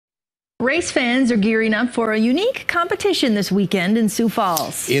Race fans are gearing up for a unique competition this weekend in Sioux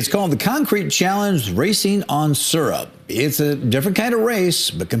Falls. It's called the Concrete Challenge Racing on Syrup. It's a different kind of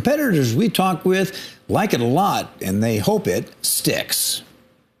race, but competitors we talk with like it a lot, and they hope it sticks.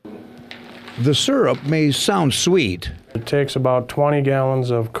 The syrup may sound sweet. It takes about 20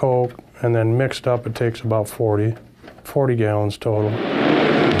 gallons of Coke, and then mixed up it takes about 40 gallons total.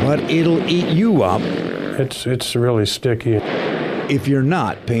 But it'll eat you up. It's really sticky. If you're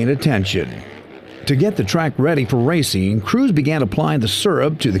not paying attention. To get the track ready for racing, crews began applying the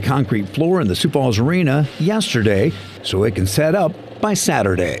syrup to the concrete floor in the Sioux Falls Arena yesterday so it can set up by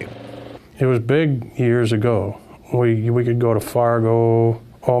Saturday. It was big years ago. We could go to Fargo,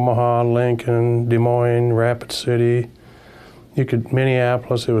 Omaha, Lincoln, Des Moines, Rapid City.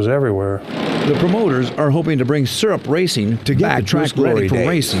 Minneapolis, it was everywhere. The promoters are hoping to bring syrup racing to get the track ready for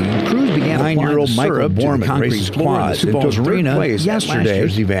racing. Crews began applying the syrup to the concrete floor in the Sioux Falls Arena yesterday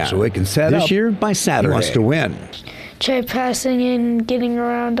so it can set up by Saturday. He wants to win. Try passing and getting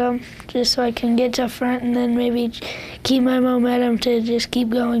around them just so I can get to front and then maybe keep my momentum to just keep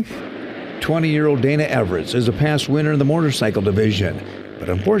going. 20-year-old Dana Everett is a past winner in the motorcycle division, but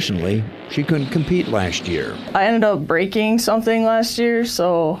unfortunately, she couldn't compete last year. I ended up breaking something last year,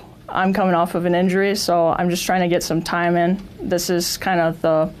 so I'm coming off of an injury, so I'm just trying to get some time in. This is kind of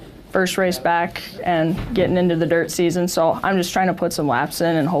the first race back and getting into the dirt season, so I'm just trying to put some laps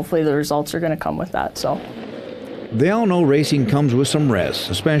in, and hopefully the results are going to come with that. So they all know racing comes with some risks,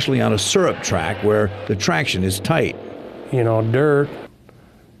 especially on a syrup track where the traction is tight. You know, dirt,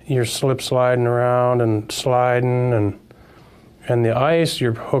 you're slip sliding around and sliding, and the ice,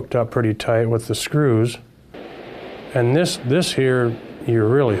 you're hooked up pretty tight with the screws. And this here, you're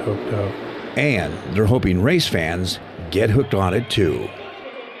really hooked up. And they're hoping race fans get hooked on it too.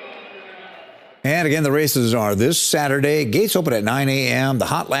 And again, the races are this Saturday. Gates open at 9 a.m. The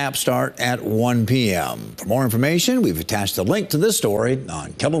hot laps start at 1 p.m. For more information, we've attached a link to this story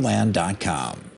on KELOLAND.com.